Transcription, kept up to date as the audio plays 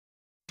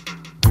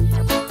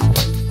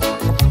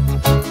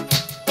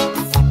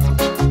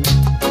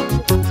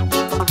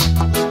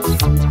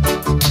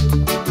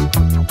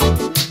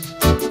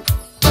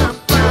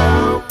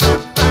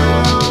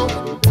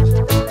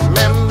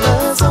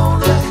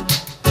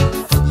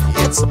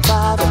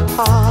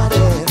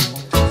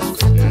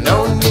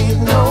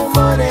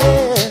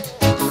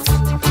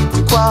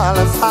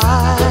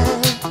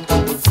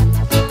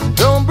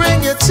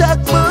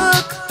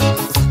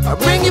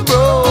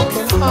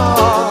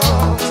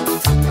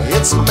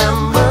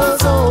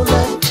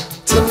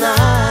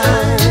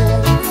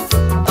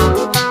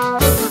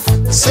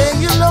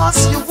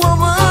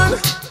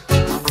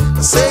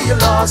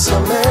lost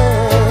your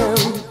man.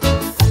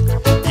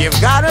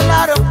 You've got a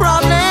lot of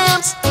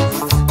problems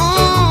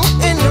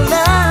in your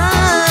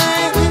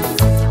life.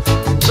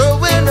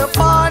 Throwing a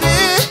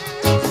party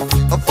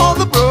for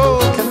the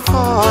broken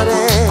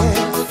hearted.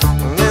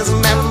 There's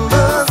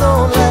members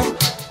only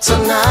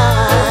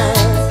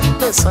tonight.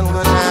 Listen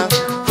good now.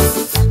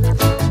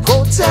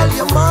 Go tell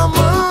your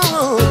mama,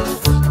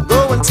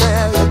 go and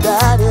tell your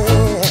daddy.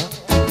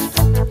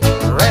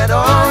 Red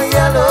or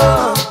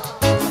yellow,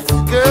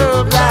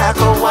 girl, black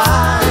or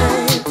white.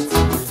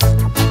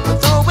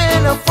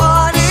 Throwing a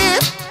party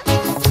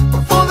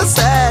for the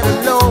sad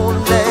and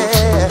lonely.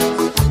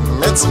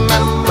 It's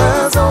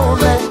members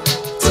only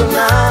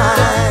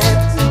tonight.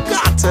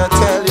 Got to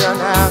tell you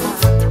now,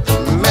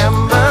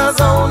 members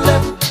only.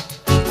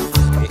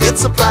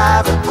 It's a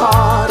private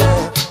party.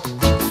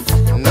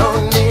 No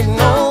need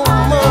no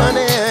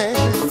money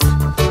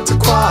to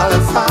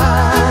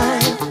qualify.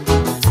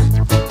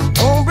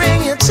 Don't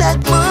bring your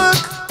checkbook,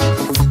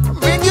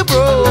 bring your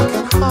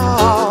broken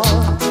heart,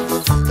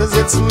 'cause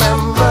it's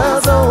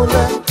members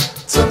only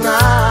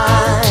tonight.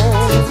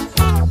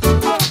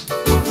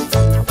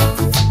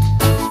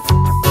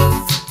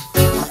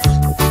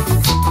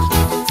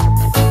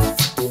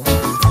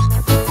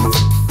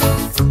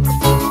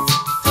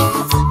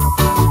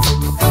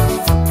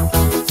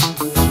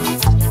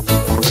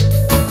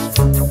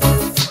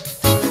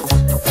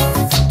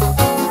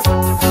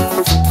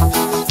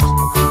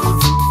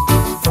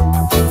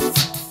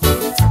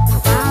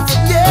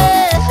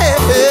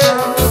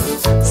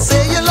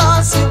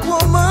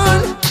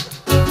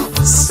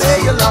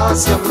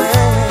 Lost your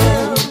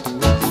man.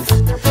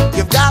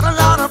 You've got a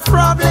lot of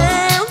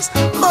problems,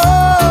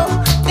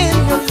 in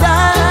your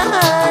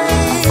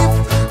life.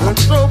 And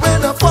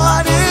throwing a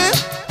party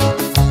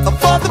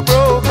for the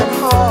broken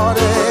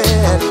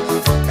hearted,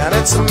 and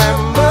it's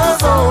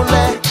members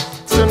only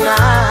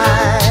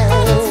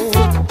tonight.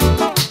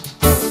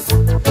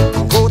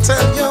 Go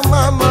tell your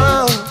mama,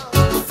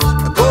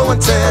 go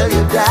and tell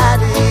your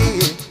daddy.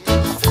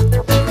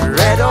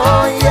 Red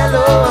or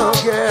yellow,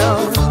 girl,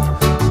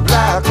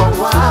 black or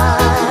white.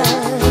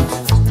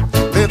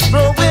 They're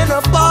throwing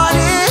a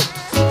party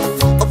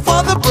for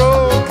the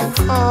broken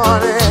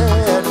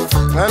hearted,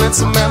 and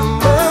it's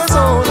members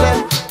only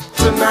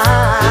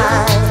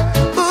tonight.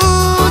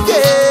 Ooh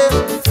yeah,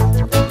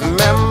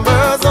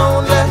 members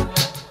only.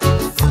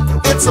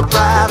 It's a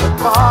private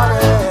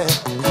party.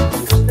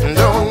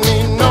 Don't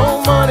need no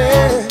money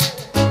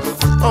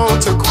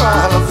to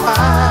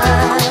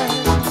qualify.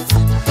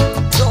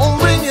 Don't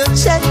bring your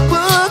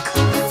checkbook,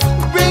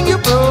 bring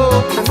your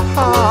broken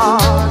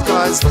heart,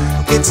 'cause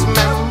it's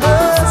meant